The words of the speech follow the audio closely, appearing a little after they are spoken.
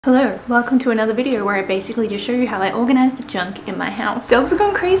Hello, welcome to another video where I basically just show you how I organize the junk in my house. Dogs are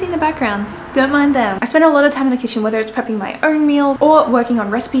going crazy in the background, don't mind them. I spend a lot of time in the kitchen, whether it's prepping my own meals or working on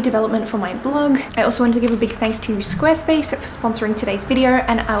recipe development for my blog. I also wanted to give a big thanks to Squarespace for sponsoring today's video,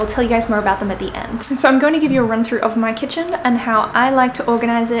 and I will tell you guys more about them at the end. So I'm going to give you a run through of my kitchen and how I like to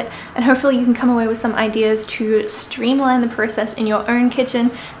organize it, and hopefully you can come away with some ideas to streamline the process in your own kitchen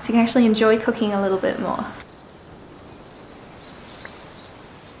so you can actually enjoy cooking a little bit more.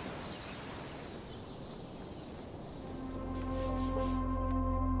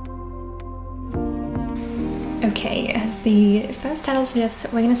 Okay, as the first title suggests,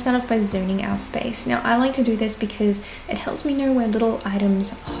 we're going to start off by zoning our space. Now, I like to do this because it helps me know where little items,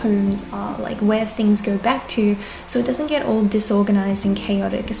 homes are, like where things go back to, so it doesn't get all disorganized and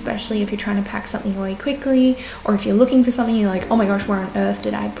chaotic, especially if you're trying to pack something away quickly, or if you're looking for something, you're like, oh my gosh, where on earth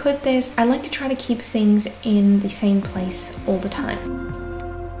did I put this? I like to try to keep things in the same place all the time.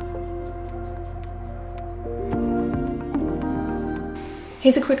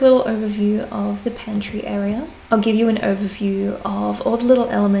 Here's a quick little overview of the pantry area. I'll give you an overview of all the little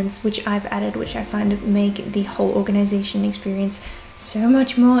elements which I've added, which I find make the whole organization experience so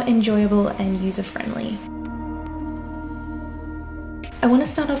much more enjoyable and user-friendly. I want to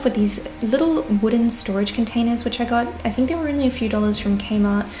start off with these little wooden storage containers which I got. I think they were only a few dollars from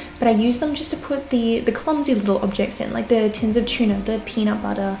Kmart, but I used them just to put the clumsy little objects in, like the tins of tuna, the peanut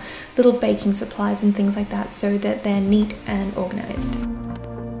butter, little baking supplies and things like that, so that they're neat and organized.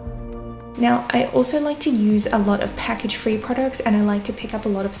 Now, I also like to use a lot of package-free products, and I like to pick up a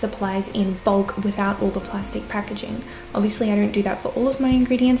lot of supplies in bulk without all the plastic packaging. Obviously, I don't do that for all of my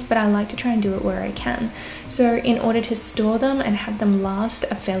ingredients, but I like to try and do it where I can. So in order to store them and have them last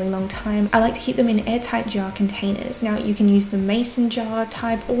a fairly long time, I like to keep them in airtight jar containers. Now, you can use the mason jar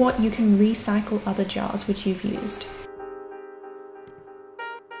type, or you can recycle other jars which you've used.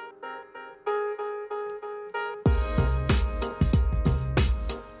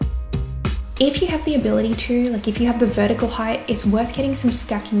 If you have the ability to, like if you have the vertical height, it's worth getting some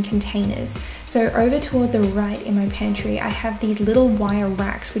stacking containers. So over toward the right in my pantry, I have these little wire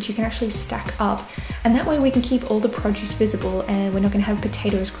racks which you can actually stack up, and that way we can keep all the produce visible and we're not going to have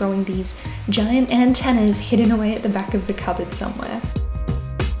potatoes growing these giant antennas hidden away at the back of the cupboard somewhere.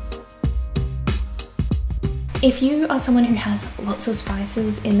 If you are someone who has lots of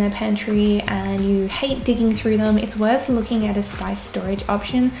spices in their pantry and you hate digging through them, it's worth looking at a spice storage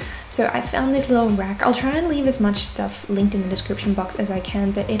option. So I found this little rack. I'll try and leave as much stuff linked in the description box as I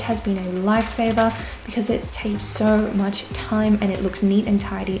can, but it has been a lifesaver because it saves so much time and it looks neat and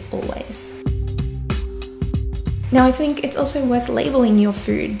tidy always. Now, I think it's also worth labeling your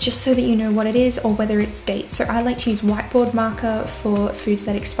food just so that you know what it is or whether it's dates. So I like to use whiteboard marker for foods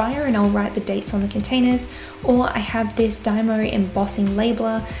that expire, and I'll write the dates on the containers, or I have this Dymo embossing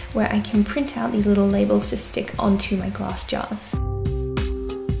labeler where I can print out these little labels to stick onto my glass jars.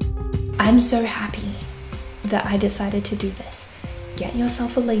 I'm so happy that I decided to do this. Get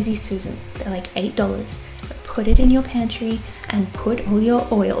yourself a Lazy Susan. They're like $8. Put it in your pantry and put all your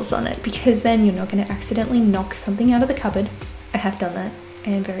oils on it, because then you're not going to accidentally knock something out of the cupboard. I have done that.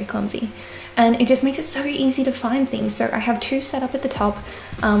 I am very clumsy. And it just makes it so easy to find things. So I have two set up at the top,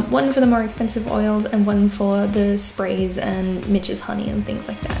 one for the more expensive oils and one for the sprays and Mitch's honey and things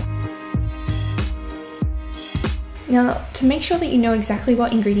like that. Now, to make sure that you know exactly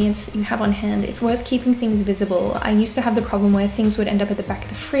what ingredients you have on hand, it's worth keeping things visible. I used to have the problem where things would end up at the back of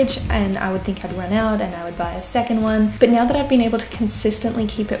the fridge and I would think I'd run out and I would buy a second one. But now that I've been able to consistently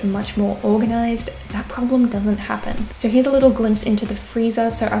keep it much more organized, that problem doesn't happen. So here's a little glimpse into the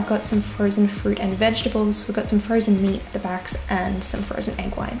freezer. So I've got some frozen fruit and vegetables, we've got some frozen meat at the backs and some frozen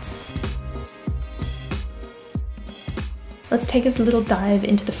egg whites. Let's take a little dive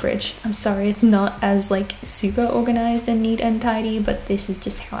into the fridge. I'm sorry, it's not as like super organized and neat and tidy, but this is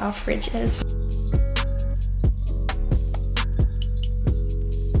just how our fridge is.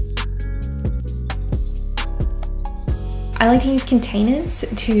 I like to use containers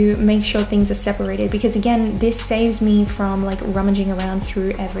to make sure things are separated, because again, this saves me from like rummaging around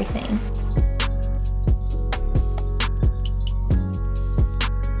through everything.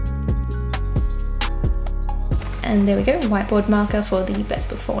 And there we go, whiteboard marker for the best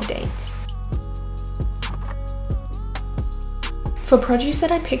before dates. For produce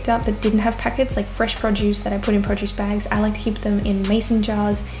that I picked up that didn't have packets, like fresh produce that I put in produce bags, I like to keep them in mason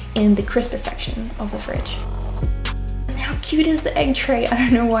jars in the crisper section of the fridge. And how cute is the egg tray? I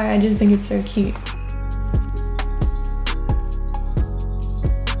don't know why, I just think it's so cute.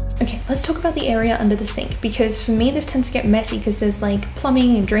 Okay, let's talk about the area under the sink, because for me this tends to get messy because there's like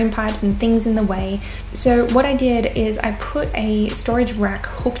plumbing and drain pipes and things in the way. So what I did is I put a storage rack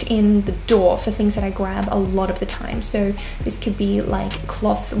hooked in the door for things that I grab a lot of the time. So this could be like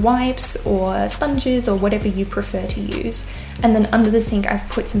cloth wipes or sponges or whatever you prefer to use. And then under the sink I've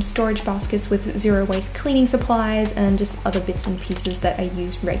put some storage baskets with zero waste cleaning supplies and just other bits and pieces that I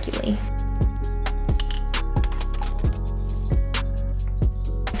use regularly.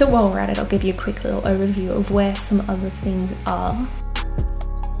 So while we're at it, I'll give you a quick little overview of where some other things are.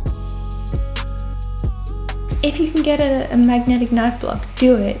 If you can get a magnetic knife block,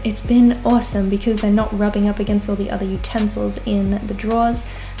 do it. It's been awesome because they're not rubbing up against all the other utensils in the drawers.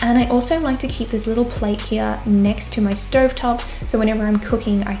 And I also like to keep this little plate here next to my stovetop, so whenever I'm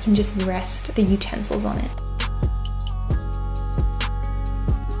cooking I can just rest the utensils on it.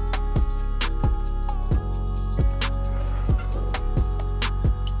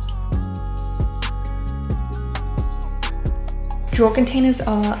 Drawer containers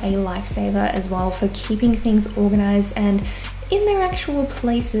are a lifesaver as well for keeping things organized and in their actual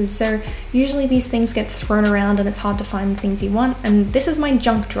places. So usually these things get thrown around and it's hard to find the things you want, and this is my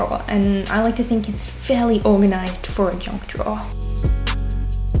junk drawer and I like to think it's fairly organized for a junk drawer.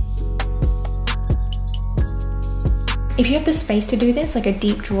 If you have the space to do this, like a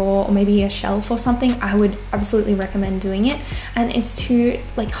deep drawer or maybe a shelf or something, I would absolutely recommend doing it. And it's to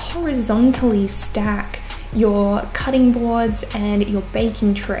like horizontally stack your cutting boards and your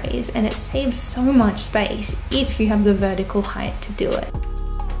baking trays, and it saves so much space if you have the vertical height to do it.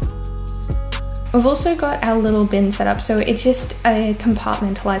 We've also got our little bin set up, so it's just a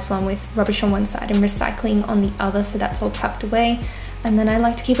compartmentalized one with rubbish on one side and recycling on the other, so that's all tucked away. And then I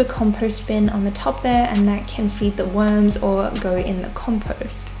like to keep a compost bin on the top there, and that can feed the worms or go in the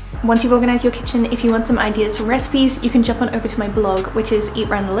compost. Once you've organized your kitchen, if you want some ideas for recipes, you can jump on over to my blog, which is Eat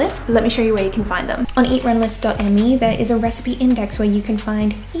Run Live. Let me show you where you can find them. On eatrunlive.me, there is a recipe index where you can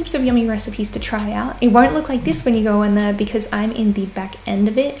find heaps of yummy recipes to try out. It won't look like this when you go in there because I'm in the back end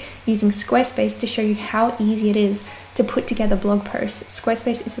of it using Squarespace to show you how easy it is to put together blog posts.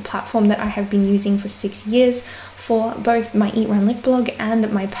 Squarespace is the platform that I have been using for 6 years for both my Eat Run Live blog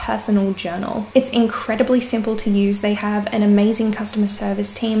and my personal journal. It's incredibly simple to use. They have an amazing customer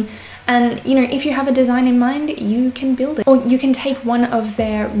service team, and you know, if you have a design in mind, you can build it. Or you can take one of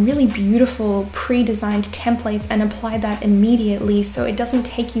their really beautiful pre-designed templates and apply that immediately, so it doesn't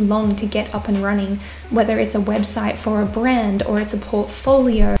take you long to get up and running, whether it's a website for a brand or it's a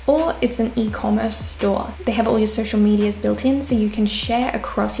portfolio or it's an e-commerce store. They have all your social medias built in so you can share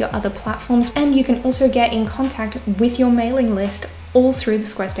across your other platforms, and you can also get in contact with your mailing list all through the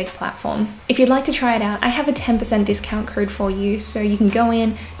Squarespace platform. If you'd like to try it out, I have a 10% discount code for you, so you can go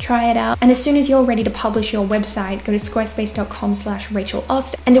in, try it out, and as soon as you're ready to publish your website, go to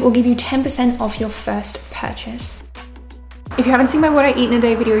squarespace.com/RachelOst and it will give you 10% off your first purchase. If you haven't seen my What I Eat in a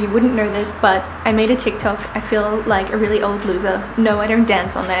Day video, you wouldn't know this, but I made a TikTok. I feel like a really old loser. No, I don't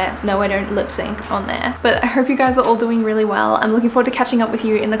dance on there. No, I don't lip sync on there. But I hope you guys are all doing really well. I'm looking forward to catching up with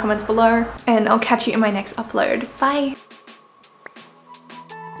you in the comments below, and I'll catch you in my next upload. Bye!